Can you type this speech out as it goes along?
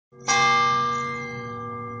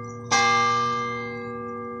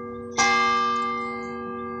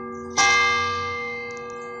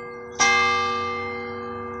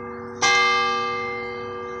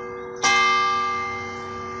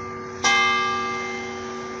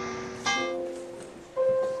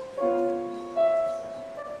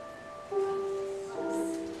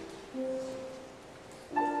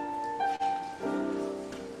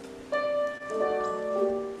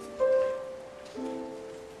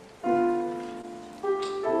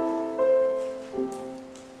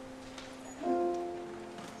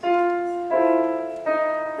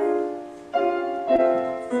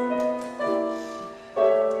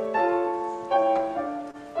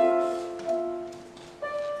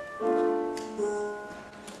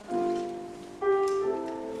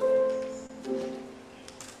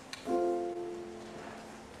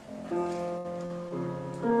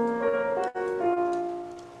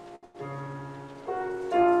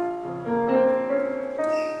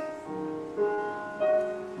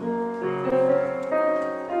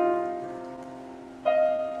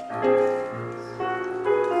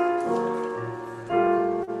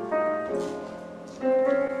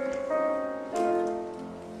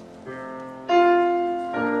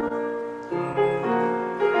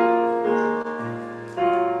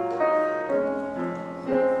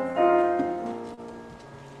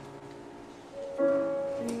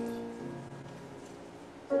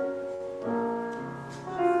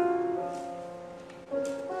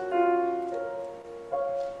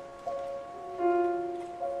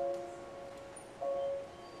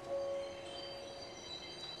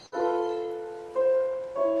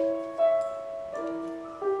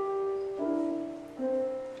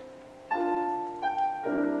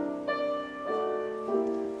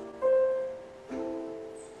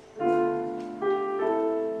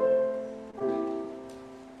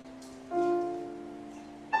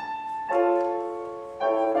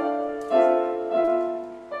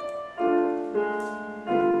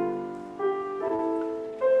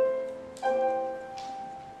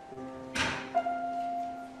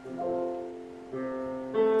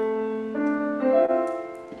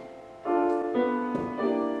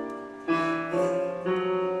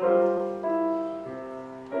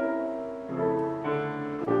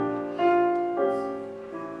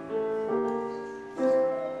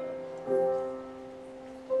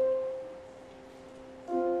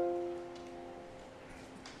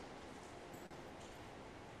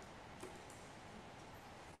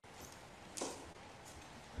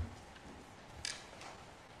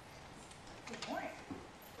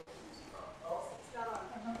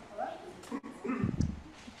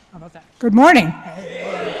about that? Good morning.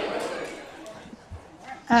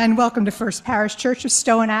 And welcome to First Parish Church of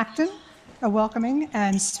Stowe and Acton, a welcoming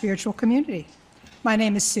and spiritual community. My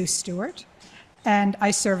name is Sue Stewart, and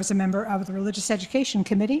I serve as a member of the Religious Education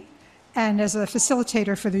Committee and as a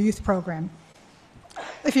facilitator for the youth program.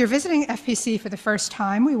 If you're visiting FPC for the first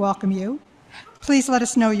time, we welcome you. Please let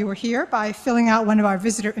us know you are here by filling out one of our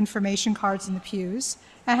visitor information cards in the pews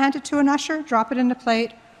and hand it to an usher, drop it in the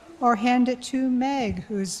plate, or hand it to Meg,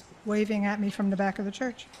 who's waving at me from the back of the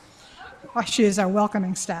church. She is our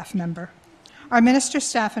welcoming staff member. Our minister,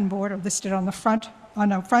 staff, and board are listed on the front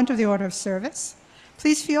of the order of service.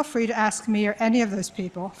 Please feel free to ask me or any of those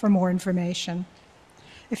people for more information.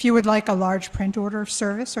 If you would like a large print order of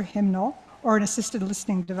service or hymnal or an assisted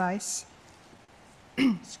listening device,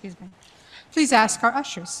 excuse me, please ask our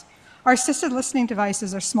ushers. Our assisted listening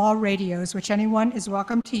devices are small radios which anyone is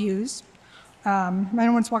welcome to use.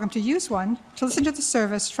 Anyone's welcome to use one to listen to the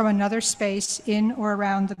service from another space in or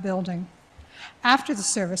around the building. After the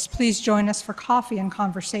service, please join us for coffee and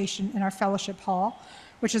conversation in our fellowship hall,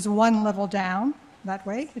 which is one level down, that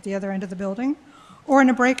way, at the other end of the building, or in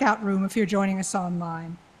a breakout room if you're joining us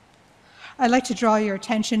online. I'd like to draw your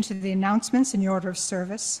attention to the announcements in your order of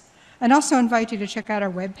service, and also invite you to check out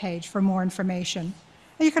our webpage for more information.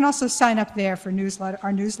 And you can also sign up there for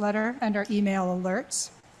our newsletter and our email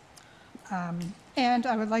alerts. And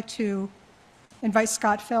I would like to invite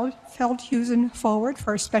Scott Feldhusen forward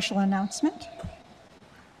for a special announcement. Can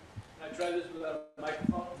I try this without a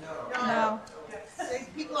microphone? No. Yes.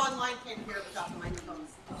 People online can't hear without the microphones.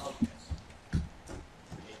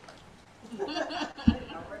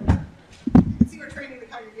 See, we're training the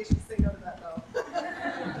congregation to say no to that, though.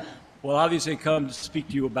 Well, obviously, I come to speak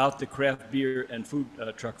to you about the Craft Beer and Food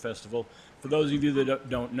Truck Festival. For those of you that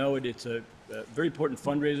don't know it, it's a very important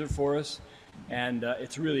fundraiser for us, and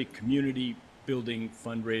it's really a community-building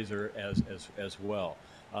fundraiser as well.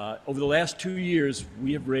 Over the last 2 years,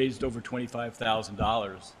 we have raised over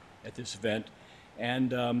 $25,000 at this event,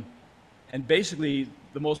 and basically,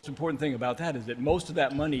 the most important thing about that is that most of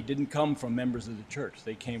that money didn't come from members of the church.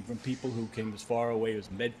 They came from people who came as far away as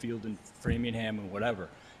Medfield and Framingham and whatever,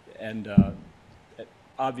 and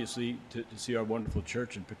obviously to see our wonderful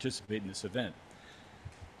church and participate in this event.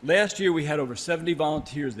 Last year, we had over 70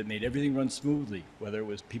 volunteers that made everything run smoothly, whether it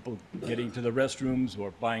was people getting to the restrooms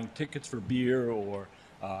or buying tickets for beer or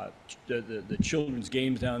the children's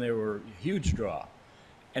games down there were a huge draw.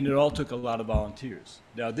 And it all took a lot of volunteers.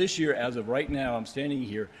 Now, this year, as of right now, I'm standing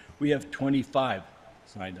here, we have 25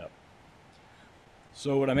 signed up.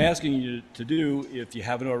 So what I'm asking you to do, if you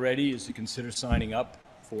haven't already, is to consider signing up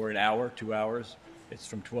for an hour, 2 hours. It's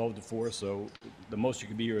from 12 to 4, so the most you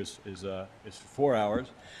can be here is 4 hours.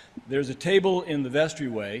 There's a table in the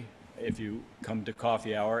vestry if you come to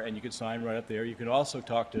coffee hour, and you can sign right up there. You can also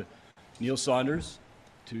talk to Neil Saunders,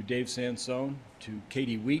 to Dave Sansone, to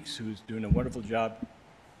Katie Weeks, who's doing a wonderful job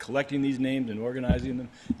collecting these names and organizing them,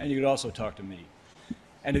 and you could also talk to me.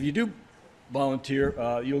 And if you do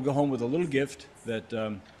volunteer, you'll go home with a little gift that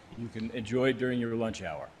you can enjoy during your lunch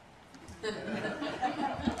hour.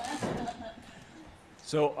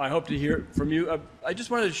 So I hope to hear from you. I just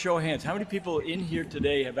wanted to show of hands. How many people in here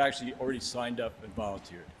today have actually already signed up and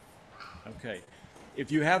volunteered? Okay.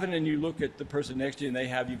 If you haven't and you look at the person next to you and they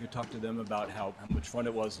have, you can talk to them about how much fun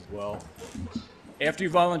it was as well. After you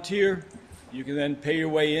volunteer, you can then pay your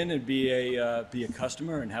way in and be a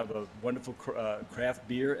customer and have a wonderful craft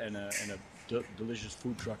beer and a delicious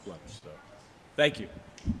food truck lunch. So, thank you.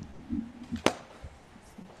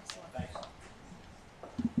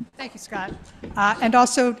 Thank you, Scott. And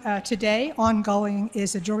also today, ongoing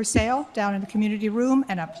is a jewelry sale down in the community room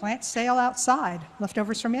and a plant sale outside.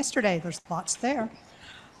 Leftovers from yesterday, there's lots there.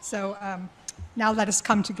 So now let us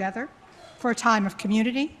come together for a time of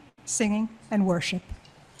community, singing, and worship.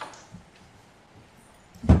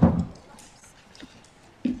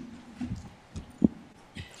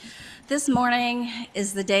 This morning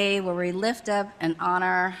is the day where we lift up and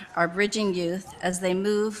honor our bridging youth as they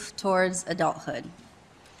move towards adulthood.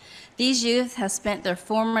 These youth have spent their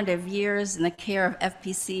formative years in the care of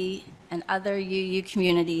FPC and other UU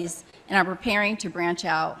communities and are preparing to branch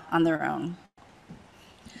out on their own.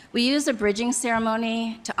 We use a bridging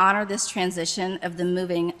ceremony to honor this transition of them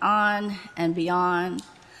moving on and beyond,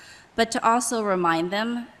 but to also remind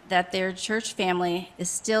them that their church family is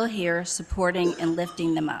still here supporting and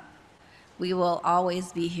lifting them up. We will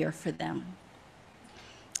always be here for them.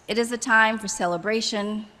 It is a time for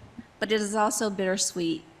celebration, but it is also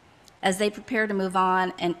bittersweet as they prepare to move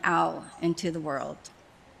on and out into the world.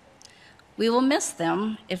 We will miss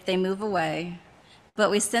them if they move away, but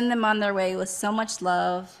we send them on their way with so much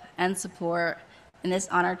love and support in this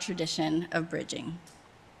honored tradition of bridging.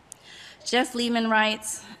 Jeff Lehman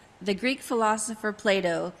writes, "The Greek philosopher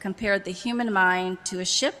Plato compared the human mind to a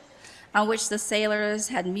ship on which the sailors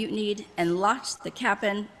had mutinied and locked the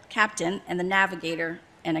captain and the navigator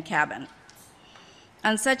in a cabin.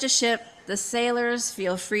 On such a ship, the sailors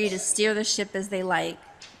feel free to steer the ship as they like,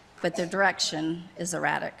 but their direction is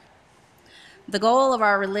erratic." The goal of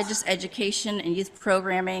our religious education and youth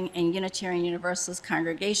programming in Unitarian Universalist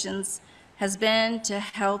congregations has been to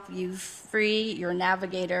help you free your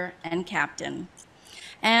navigator and captain,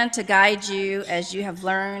 and to guide you as you have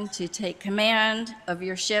learned to take command of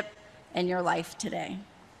your ship and your life today.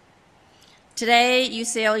 Today, you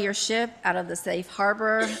sail your ship out of the safe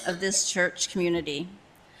harbor of this church community,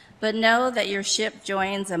 but know that your ship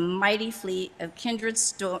joins a mighty fleet of kindred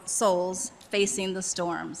souls facing the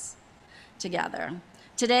storms together.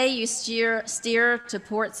 Today, you steer to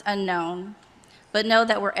ports unknown, but know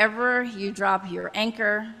that wherever you drop your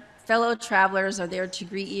anchor, fellow travelers are there to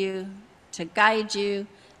greet you, to guide you,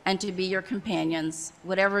 and to be your companions,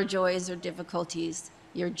 whatever joys or difficulties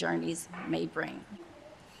your journeys may bring.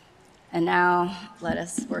 And now, let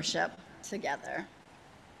us worship together.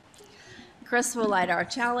 Chris will light our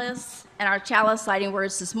chalice, and our chalice lighting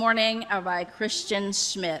words this morning are by Christian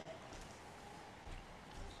Schmidt.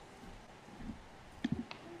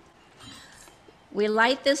 We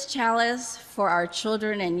light this chalice for our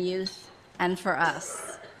children and youth and for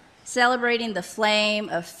us, celebrating the flame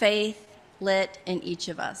of faith lit in each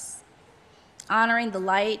of us, honoring the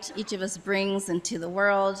light each of us brings into the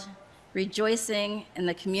world, rejoicing in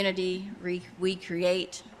the community we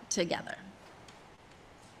create together.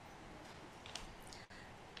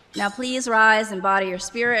 Now please rise and body your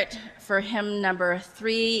spirit for hymn number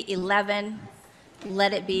 311,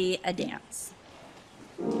 Let It Be a Dance.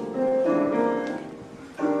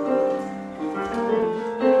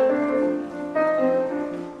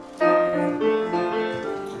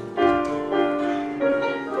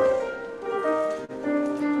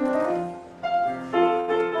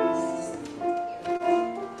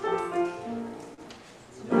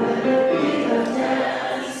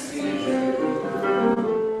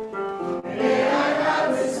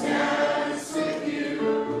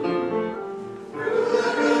 Through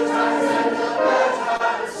the good times and the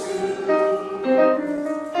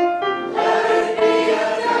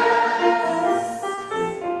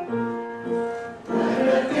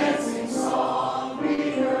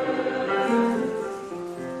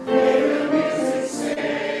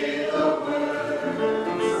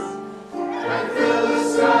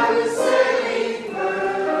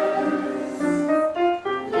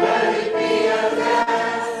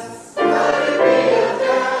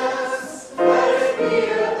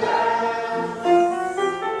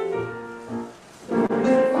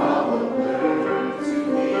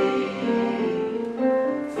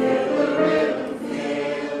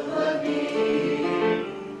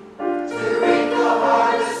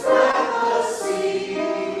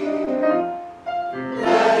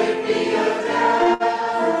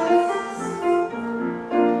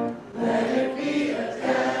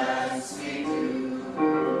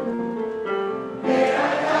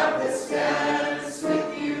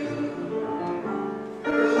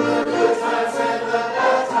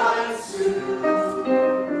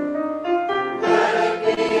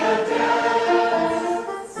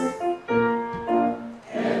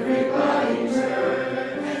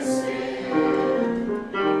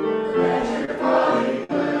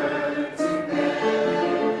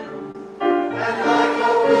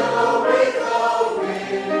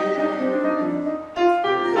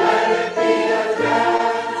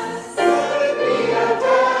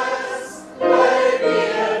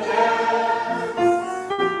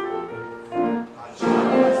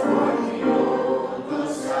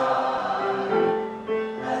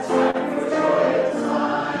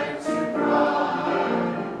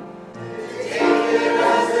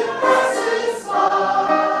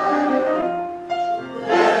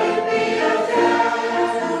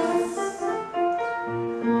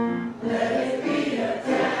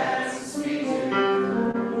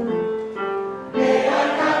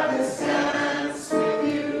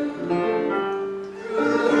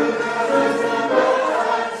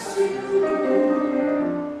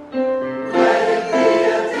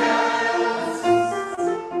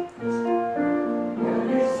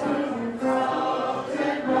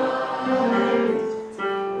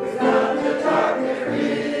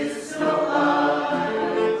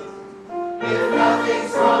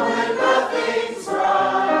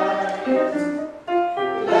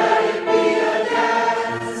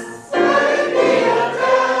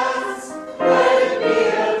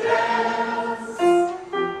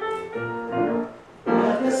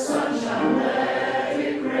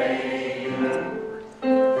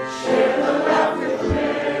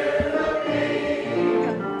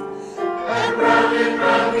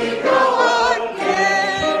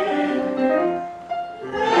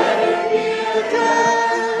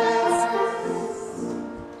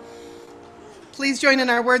join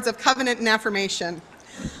in our words of covenant and affirmation.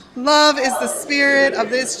 Love is the spirit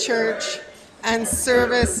of this church, and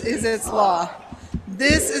service is its law.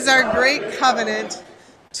 This is our great covenant,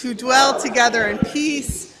 to dwell together in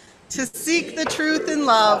peace, to seek the truth in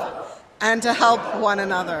love, and to help one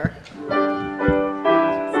another.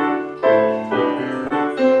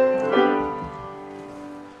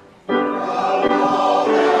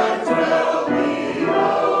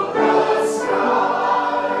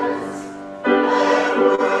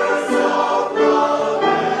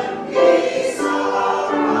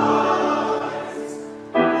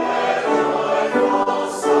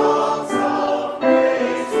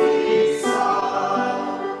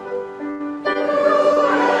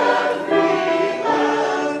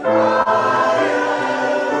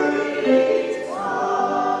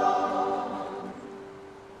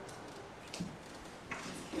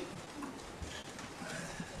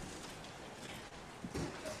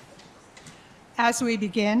 As we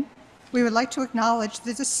begin, we would like to acknowledge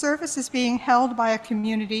that this service is being held by a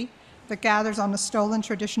community that gathers on the stolen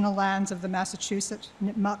traditional lands of the Massachusetts,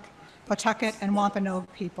 Nipmuc, Pawtucket, and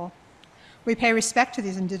Wampanoag people. We pay respect to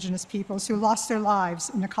these indigenous peoples who lost their lives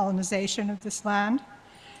in the colonization of this land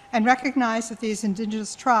and recognize that these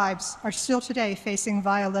indigenous tribes are still today facing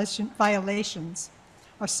violations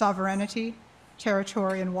of sovereignty,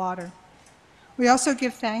 territory, and water. We also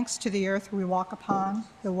give thanks to the earth we walk upon,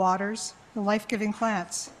 the waters, the life-giving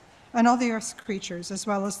plants, and all the earth's creatures, as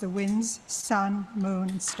well as the winds, sun, moon,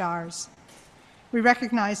 and stars. We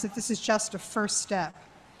recognize that this is just a first step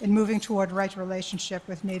in moving toward right relationship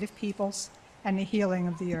with Native peoples and the healing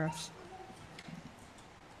of the earth.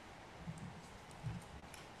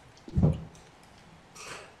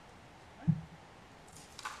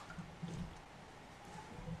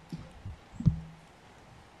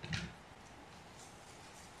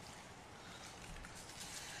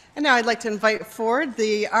 And now I'd like to invite forward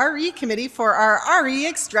the RE committee for our RE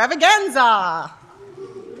Extravaganza.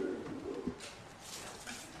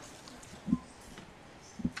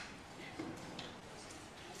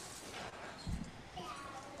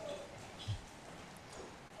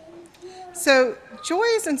 So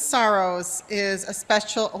Joys and Sorrows is a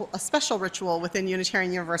special ritual within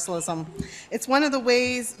Unitarian Universalism. It's one of the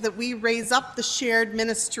ways that we raise up the shared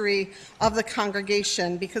ministry of the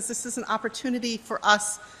congregation, because this is an opportunity for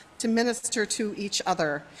us to minister to each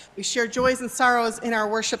other. We share joys and sorrows in our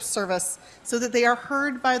worship service so that they are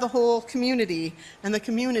heard by the whole community, and the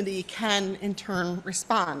community can in turn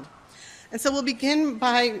respond. And so we'll begin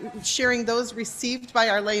by sharing those received by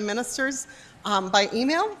our lay ministers by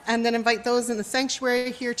email, and then invite those in the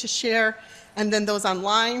sanctuary here to share, and then those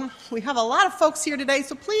online. We have a lot of folks here today,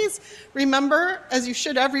 so please remember, as you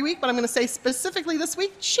should every week, but I'm going to say specifically this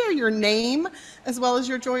week, share your name as well as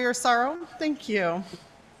your joy or sorrow. Thank you.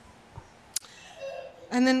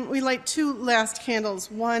 And then we light two last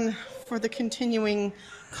candles, one for the continuing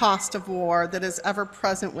cost of war that is ever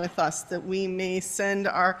present with us, that we may send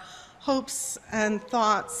our hopes and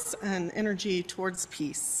thoughts and energy towards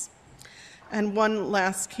peace. And one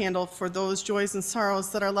last candle for those joys and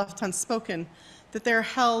sorrows that are left unspoken, that they're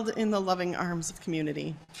held in the loving arms of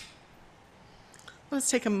community. Let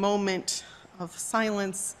us take a moment of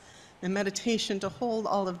silence and meditation to hold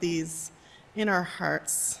all of these in our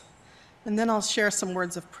hearts. And then I'll share some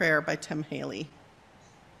words of prayer by Tim Haley.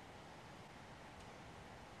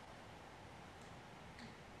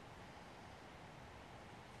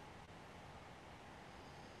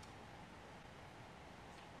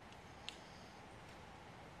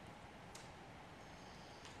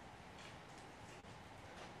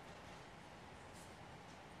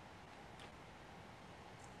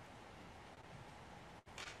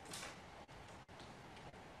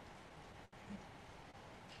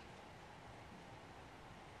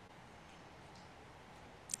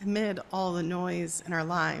 Amid all the noise in our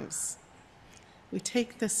lives, we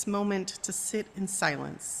take this moment to sit in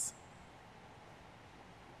silence,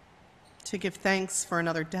 to give thanks for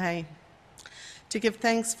another day, to give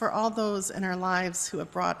thanks for all those in our lives who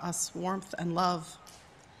have brought us warmth and love,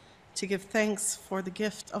 to give thanks for the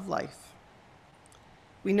gift of life.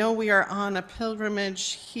 We know we are on a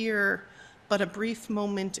pilgrimage here, but a brief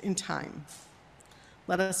moment in time.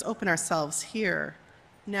 Let us open ourselves here,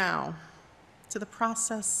 now, to the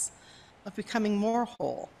process of becoming more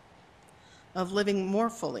whole, of living more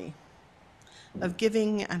fully, of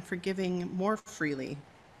giving and forgiving more freely,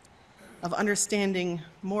 of understanding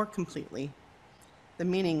more completely the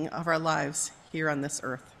meaning of our lives here on this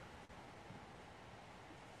earth.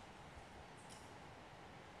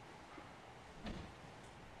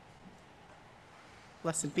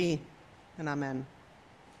 Blessed be, and amen.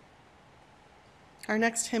 Our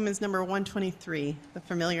next hymn is number 123, The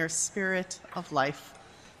Familiar Spirit of Life,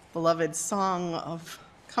 beloved song of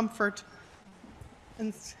comfort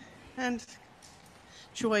and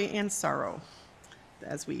joy and sorrow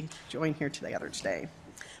as we join here together today.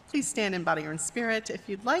 Please stand in body or in spirit if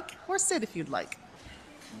you'd like, or sit if you'd like.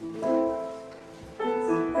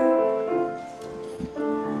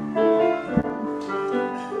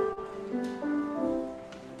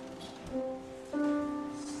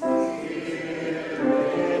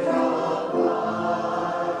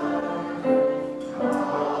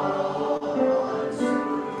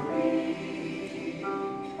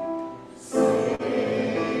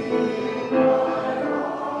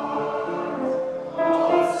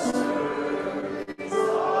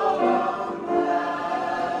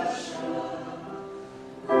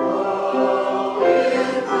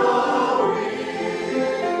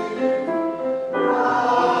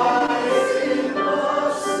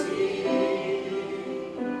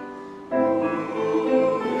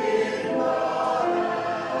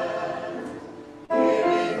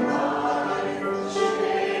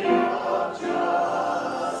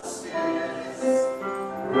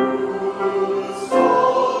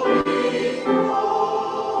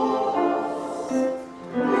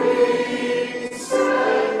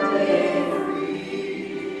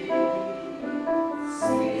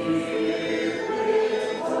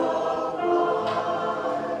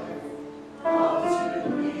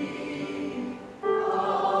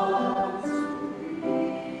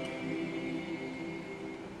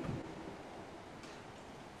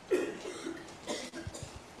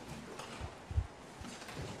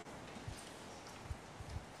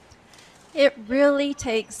 It really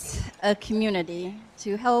takes a community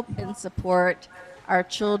to help and support our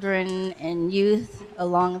children and youth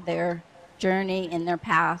along their journey and their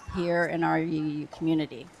path here in our UU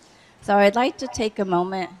community. So I'd like to take a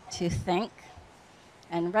moment to thank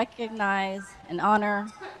and recognize and honor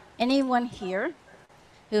anyone here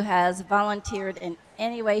who has volunteered in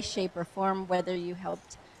any way, shape, or form, whether you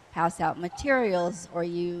helped pass out materials or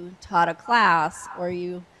you taught a class or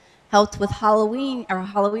you helped with Halloween or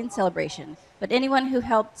Halloween celebration. But anyone who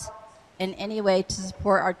helped in any way to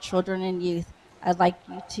support our children and youth, I'd like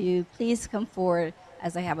you to please come forward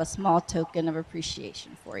as I have a small token of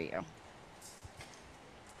appreciation for you.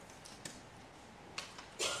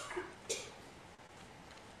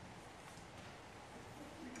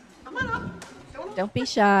 Come on up. Don't be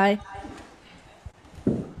shy.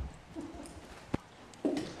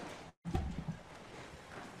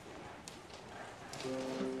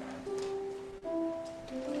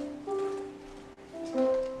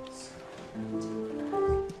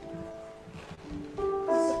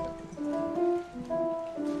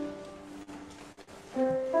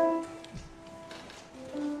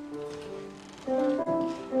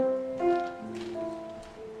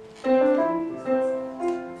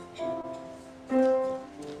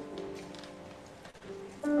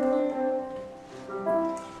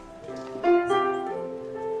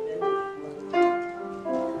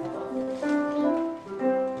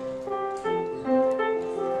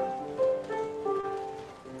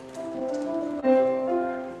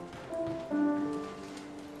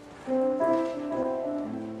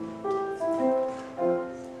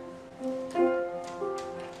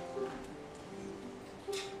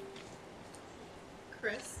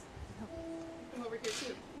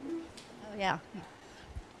 Yeah.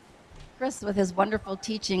 Chris with his wonderful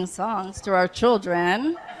teaching songs to our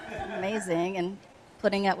children. Amazing. And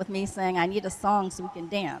putting up with me saying, I need a song so we can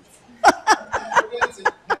dance.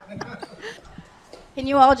 Can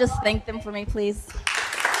you all just thank them for me, please?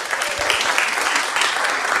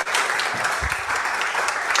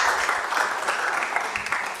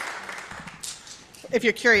 If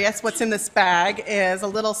you're curious, what's in this bag is a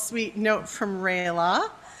little sweet note from Rayla.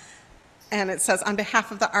 And it says, on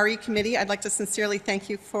behalf of the RE committee, I'd like to sincerely thank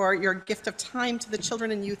you for your gift of time to the children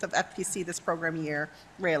and youth of FPC this program year,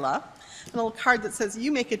 Rayla. A little card that says, you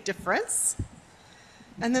make a difference.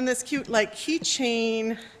 And then this cute like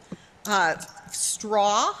keychain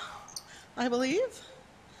straw, I believe,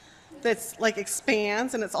 that's like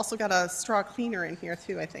expands, and it's also got a straw cleaner in here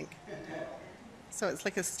too, I think. So it's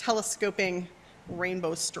like this telescoping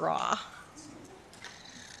rainbow straw.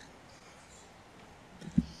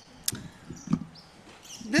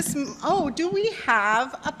 Do we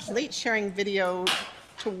have a plate sharing video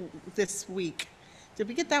this week? Did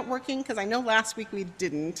we get that working? Because I know last week we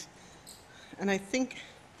didn't. And I think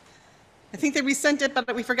they resent it,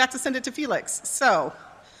 but we forgot to send it to Felix. So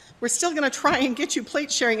We're still going to try and get you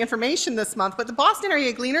plate sharing information this month, but the Boston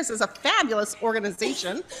Area Gleaners is a fabulous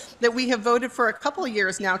organization that we have voted for a couple of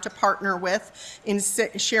years now to partner with in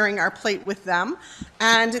sharing our plate with them.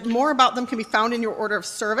 And more about them can be found in your order of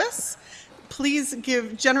service. Please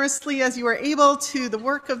give generously as you are able to the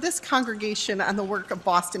work of this congregation and the work of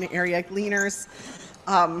Boston Area Gleaners.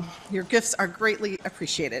 Your gifts are greatly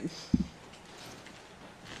appreciated.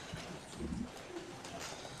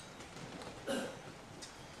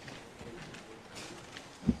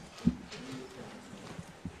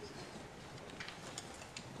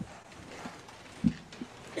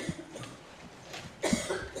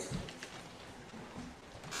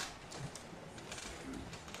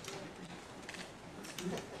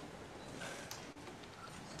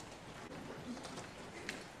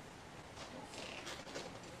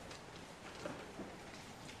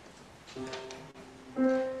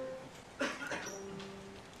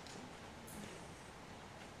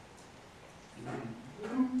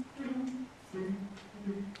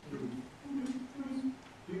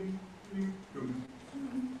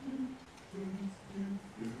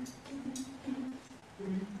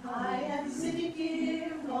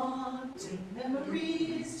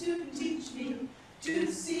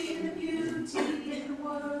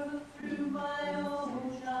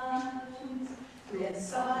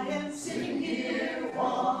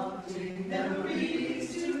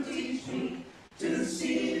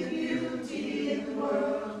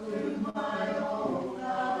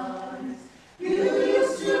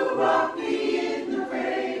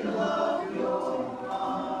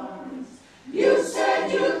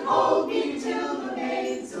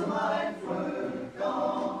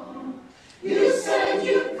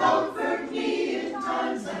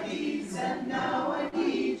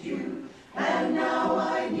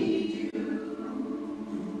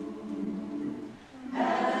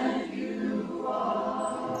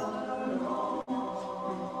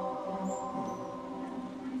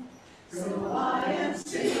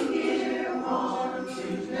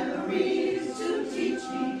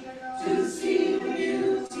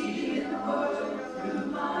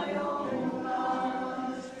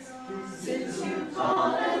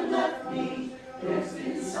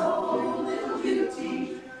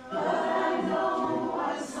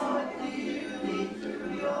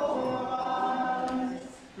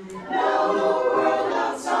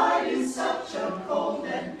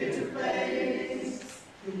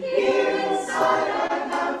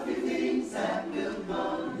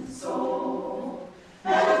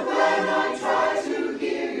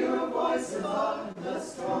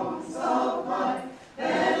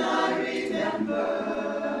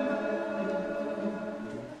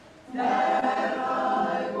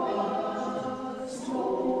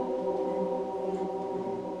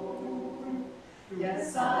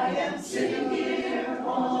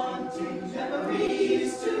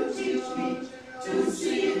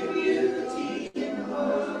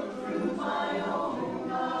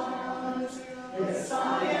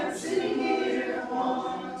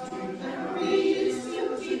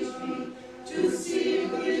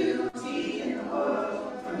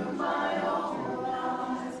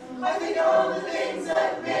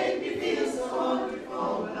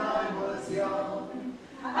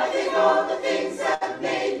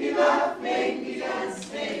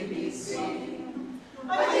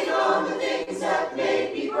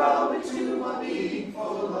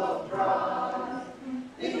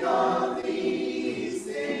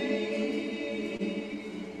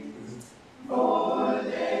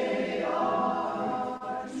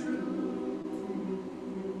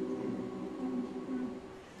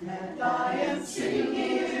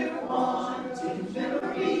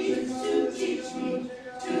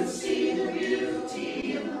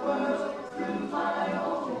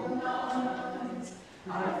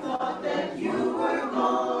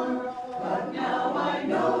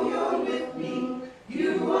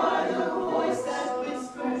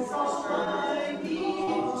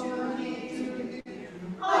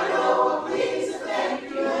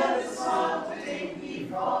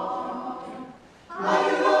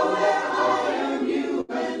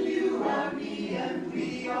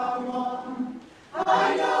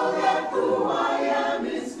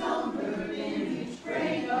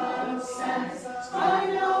 I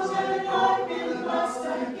know that I've been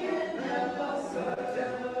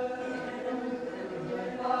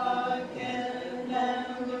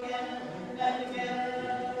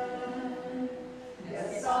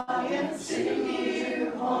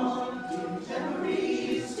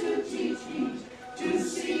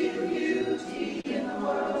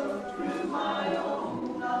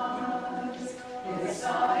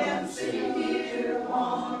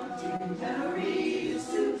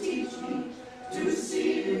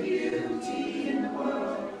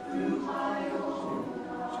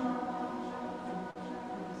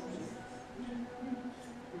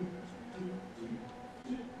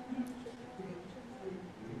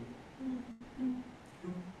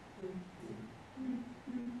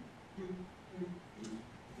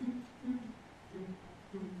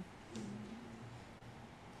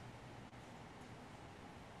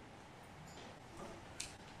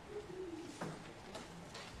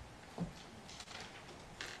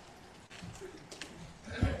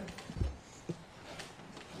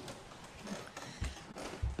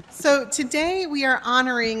So today we are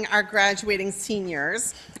honoring our graduating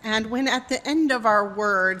seniors, and when at the end of our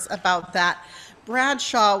words about that,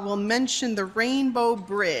 Bradshaw will mention the Rainbow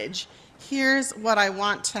Bridge, here's what I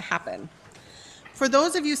want to happen. For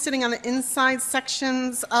those of you sitting on the inside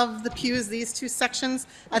sections of the pews, these two sections,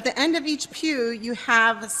 at the end of each pew you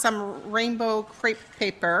have some rainbow crepe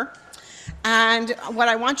paper. And what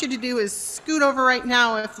I want you to do is scoot over right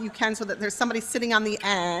now if you can so that there's somebody sitting on the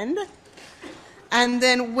end. And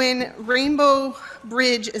then when Rainbow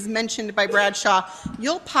Bridge is mentioned by Bradshaw,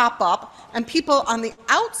 you'll pop up, and people on the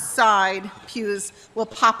outside pews will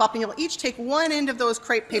pop up, and you'll each take one end of those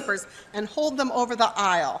crepe papers and hold them over the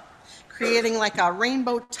aisle, creating like a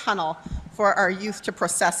rainbow tunnel for our youth to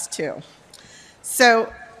process to.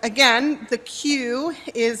 So again, the cue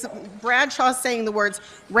is Bradshaw saying the words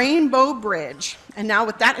Rainbow Bridge. And now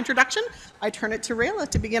with that introduction, I turn it to Rayla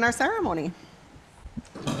to begin our ceremony.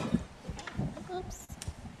 Oops.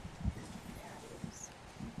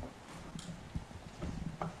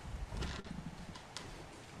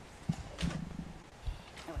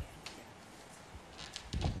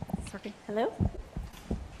 Hello?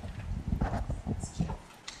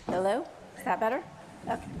 Hello? Is that better?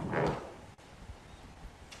 Okay.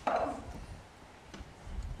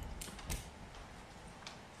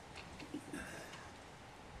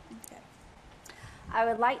 I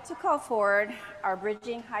would like to call forward our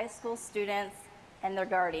Bridging High School students and their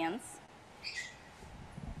guardians.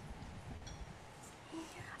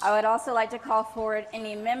 I would also like to call forward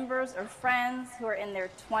any members or friends who are in their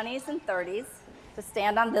 20s and 30s to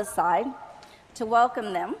stand on this side to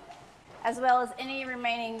welcome them, as well as any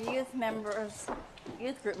remaining youth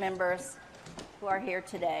group members who are here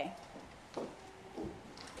today.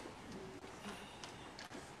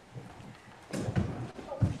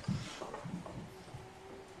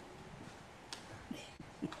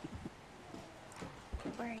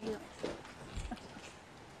 Where are you?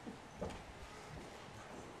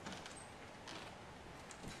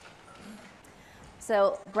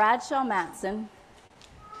 So Baldwin-Mattson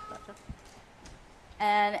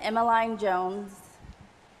and Emmeline Jones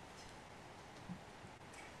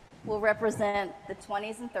will represent the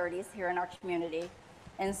 20s and 30s here in our community.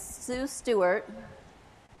 And Stewart,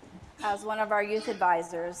 as one of our youth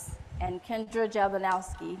advisors, and Kendra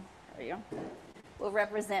Jablonowski, will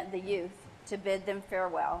represent the youth to bid them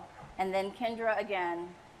farewell. And then Kendra again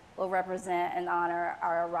will represent and honor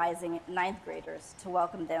our rising ninth graders to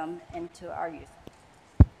welcome them into our youth.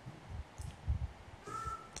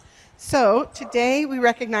 So today we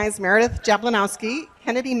recognize Meredith Jablonowski,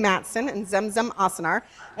 Kennedy Mattson, and Zemzem Asanar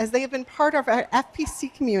as they have been part of our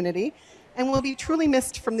FPC community and will be truly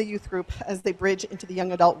missed from the youth group as they bridge into the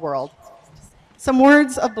young adult world. Some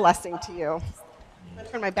words of blessing to you. I'm going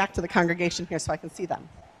to turn my back to the congregation here so I can see them.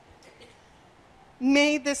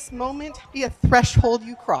 May this moment be a threshold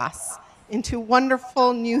you cross into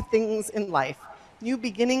wonderful new things in life, new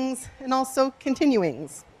beginnings and also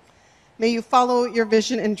continuings. May you follow your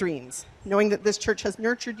vision and dreams, knowing that this church has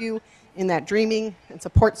nurtured you in that dreaming and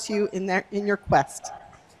supports you in your quest.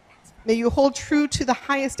 May you hold true to the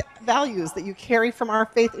highest values that you carry from our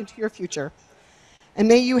faith into your future. And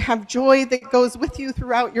may you have joy that goes with you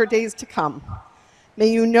throughout your days to come.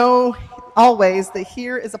 May you know always that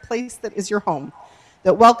here is a place that is your home,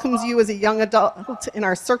 that welcomes you as a young adult in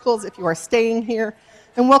our circles if you are staying here,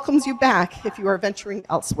 and welcomes you back if you are venturing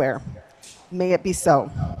elsewhere. May it be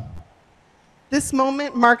so. This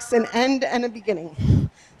moment marks an end and a beginning.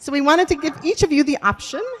 So we wanted to give each of you the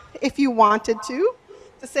option, if you wanted to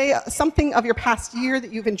say something of your past year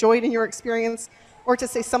that you've enjoyed in your experience, or to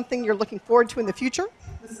say something you're looking forward to in the future.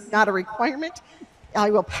 This is not a requirement. I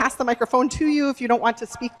will pass the microphone to you. If you don't want to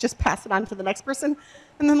speak, just pass it on to the next person.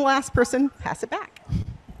 And then the last person, pass it back.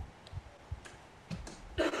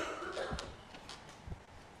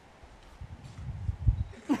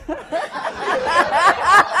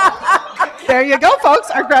 There you go,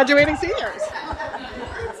 folks, our graduating seniors.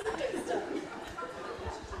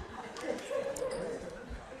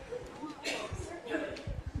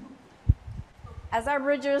 As our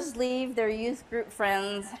bridgers leave their youth group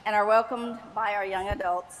friends and are welcomed by our young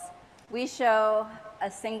adults, we show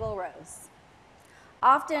a single rose.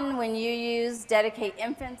 Often when you dedicate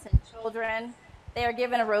infants and children, they are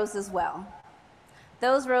given a rose as well.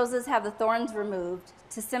 Those roses have the thorns removed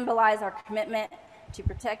to symbolize our commitment to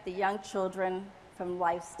protect the young children from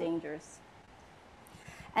life's dangers.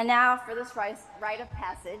 And now for this rite of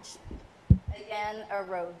passage, again, a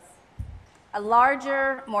rose. A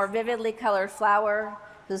larger, more vividly colored flower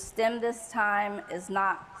whose stem this time is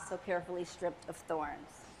not so carefully stripped of thorns.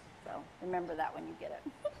 So remember that when you get it.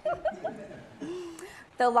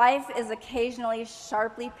 Though life is occasionally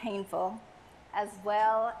sharply painful, as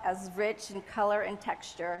well as rich in color and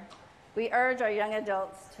texture, we urge our young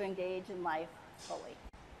adults to engage in life fully.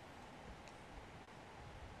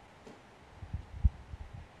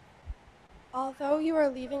 Although you are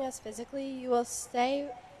leaving us physically, you will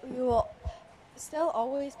still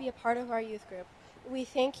always be a part of our youth group. We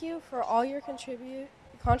thank you for all your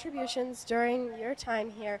contributions during your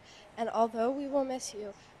time here, and although we will miss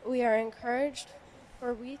you, we are encouraged,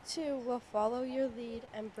 for we too will follow your lead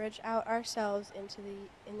and bridge out ourselves in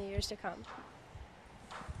the years to come.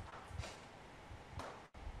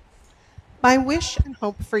 My wish and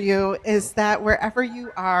hope for you is that wherever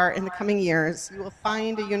you are in the coming years, you will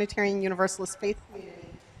find a Unitarian Universalist faith community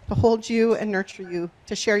to hold you and nurture you,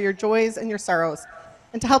 to share your joys and your sorrows,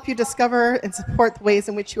 and to help you discover and support the ways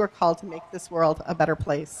in which you are called to make this world a better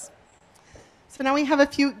place. So now we have a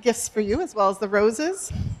few gifts for you, as well as the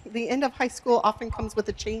roses. The end of high school often comes with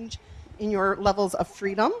a change in your levels of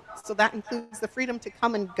freedom. So that includes the freedom to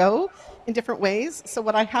come and go in different ways. So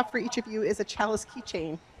what I have for each of you is a Chalice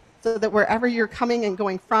keychain, so that wherever you're coming and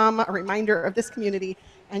going from, a reminder of this community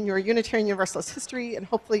and your Unitarian Universalist history, and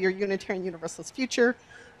hopefully your Unitarian Universalist future,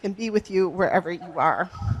 can be with you wherever you are.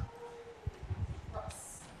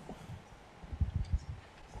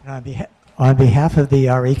 On behalf of the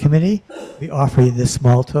RE Committee, we offer you this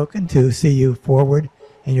small token to see you forward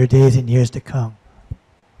in your days and years to come.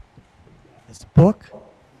 This book.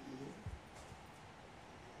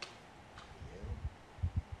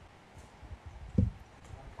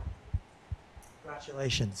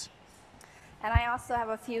 Congratulations. And I also have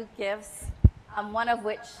a few gifts, one of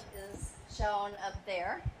which is shown up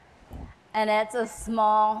there. And it's a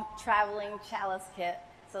small traveling chalice kit,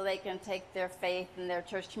 so they can take their faith and their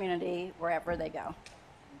church community wherever they go.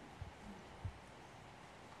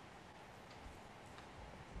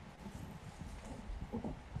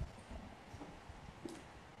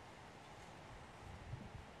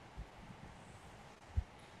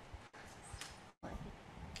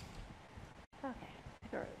 Okay,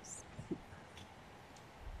 gross.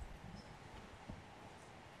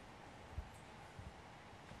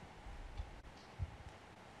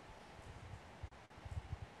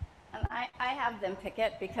 And I have them pick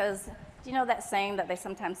it because, do you know that saying that they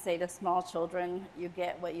sometimes say to small children, you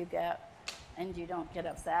get what you get and you don't get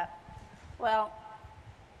upset? Well,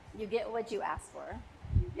 you get what you ask for,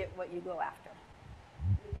 you get what you go after,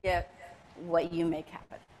 you get what you make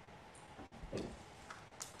happen.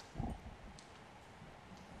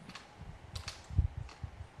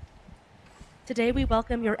 Today we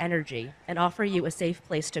welcome your energy and offer you a safe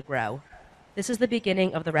place to grow. This is the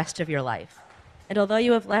beginning of the rest of your life. And although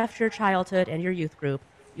you have left your childhood and your youth group,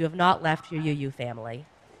 you have not left your UU family.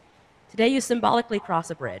 Today you symbolically cross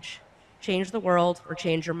a bridge. Change the world or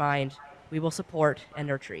change your mind. We will support and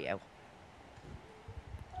nurture you.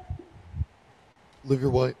 Live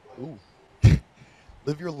your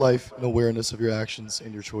life in awareness of your actions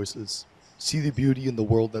and your choices. See the beauty in the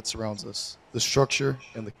world that surrounds us, the structure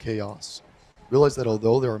and the chaos. Realize that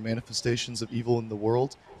although there are manifestations of evil in the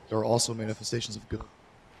world, there are also manifestations of good.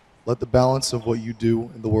 Let the balance of what you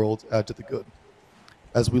do in the world add to the good.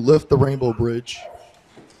 As we lift the rainbow bridge,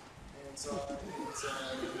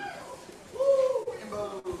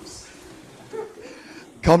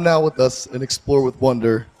 come now with us and explore with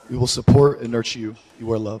wonder. We will support and nurture you.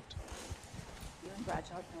 You are loved.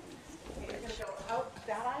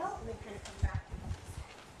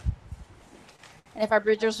 And if our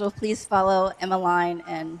bridgers will please follow Emmeline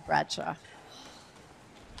and Bradshaw.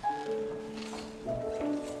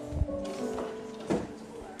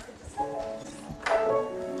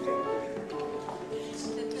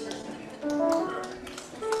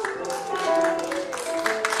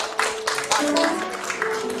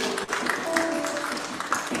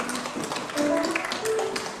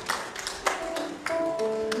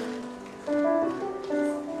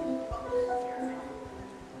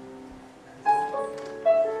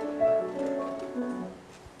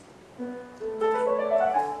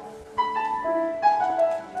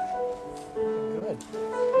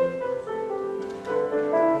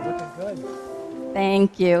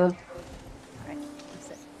 Thank you. All right,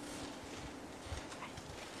 sit.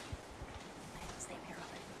 Stay here.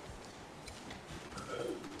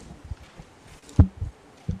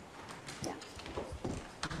 Yeah.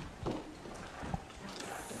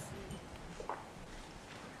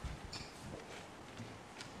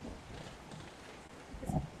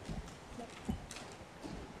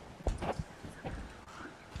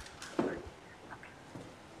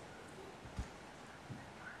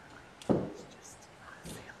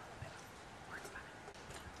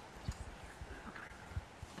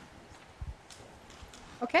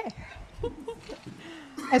 Okay.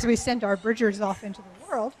 As we send our bridgers off into the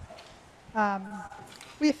world,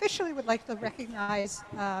 we officially would like to recognize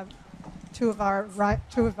two of our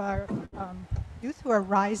youth who are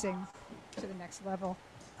rising to the next level.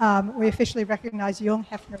 We officially recognize Jung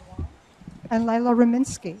Hefner Wong and Lila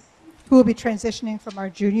Raminsky, who will be transitioning from our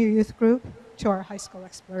junior youth group to our high school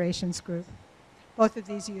explorations group. Both of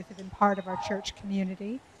these youth have been part of our church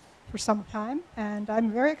community for some time, and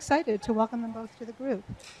I'm very excited to welcome them both to the group.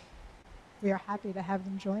 We are happy to have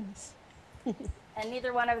them join us. And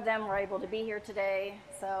neither one of them were able to be here today,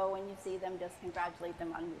 so when you see them, just congratulate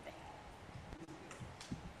them on moving.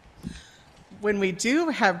 When we do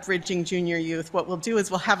have Bridging Junior Youth, what we'll do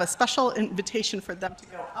is we'll have a special invitation for them to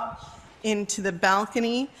go up into the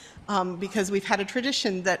balcony, because we've had a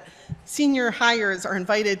tradition that senior hires are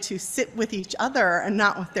invited to sit with each other and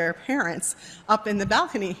not with their parents up in the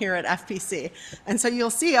balcony here at FPC. And so you'll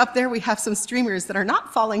see up there we have some streamers that are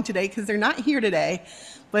not falling today because they're not here today,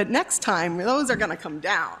 but next time those are going to come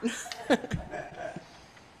down.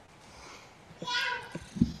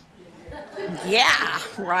 Yeah,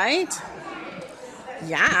 right?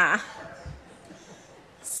 Yeah.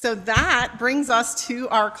 So that brings us to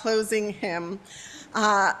our closing hymn.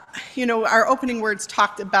 Our opening words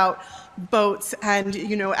talked about boats, and,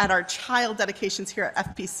 at our child dedications here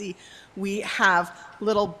at FPC, we have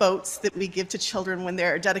little boats that we give to children when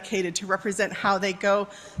they're dedicated to represent how they go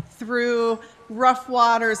through rough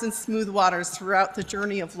waters and smooth waters throughout the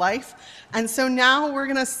journey of life. And so now we're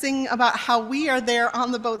going to sing about how we are there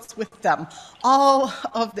on the boats with them, all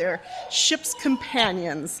of their ship's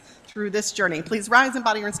companions through this journey. Please rise in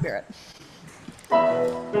body and spirit.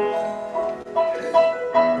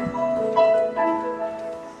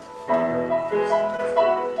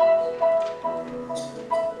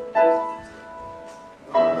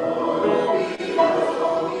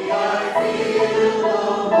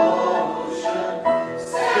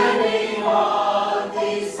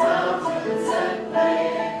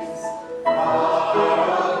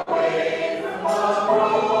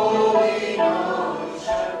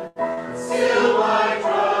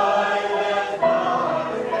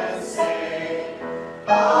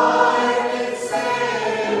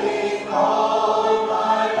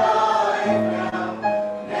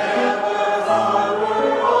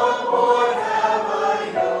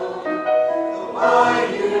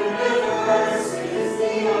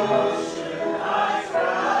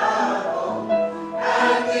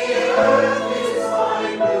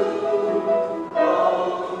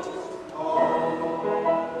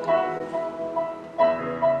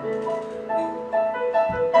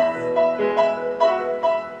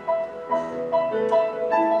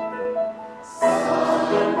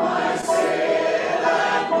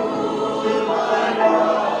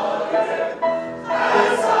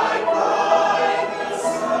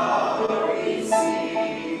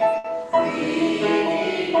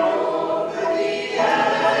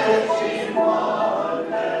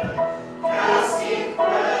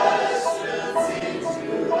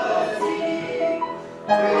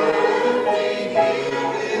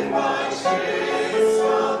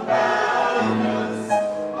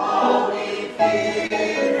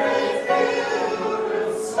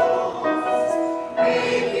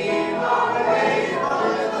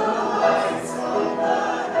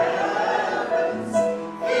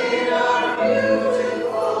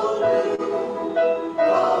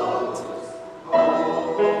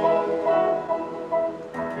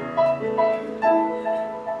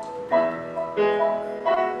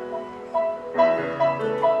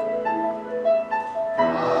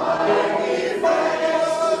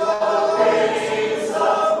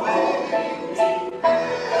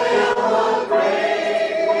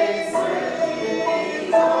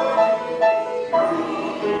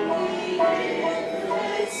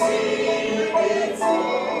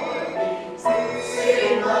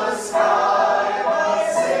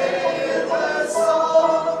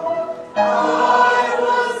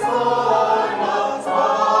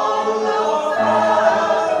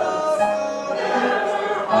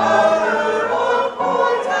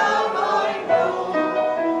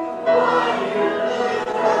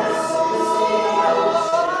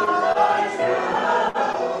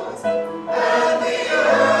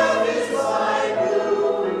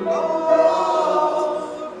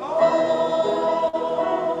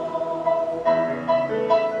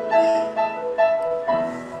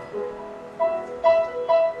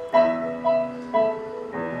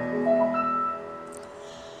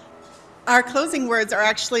 Our closing words are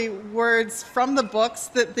actually words from the books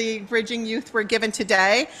that the Bridging Youth were given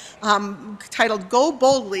today, titled Go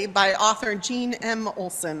Boldly by author Jean M.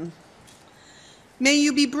 Olson. May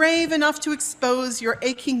you be brave enough to expose your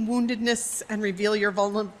aching woundedness and reveal your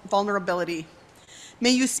vulnerability.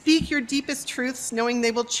 May you speak your deepest truths, knowing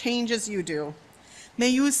they will change as you do. May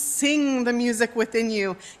you sing the music within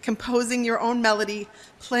you, composing your own melody,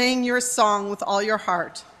 playing your song with all your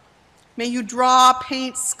heart. May you draw,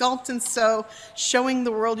 paint, sculpt, and sew, showing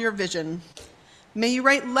the world your vision. May you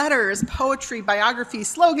write letters, poetry, biography,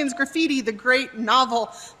 slogans, graffiti, the great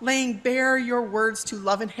novel, laying bare your words to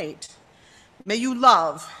love and hate. May you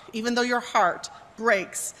love, even though your heart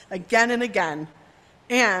breaks again and again.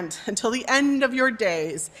 And until the end of your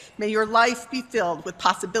days, may your life be filled with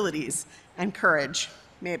possibilities and courage.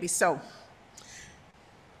 May it be so.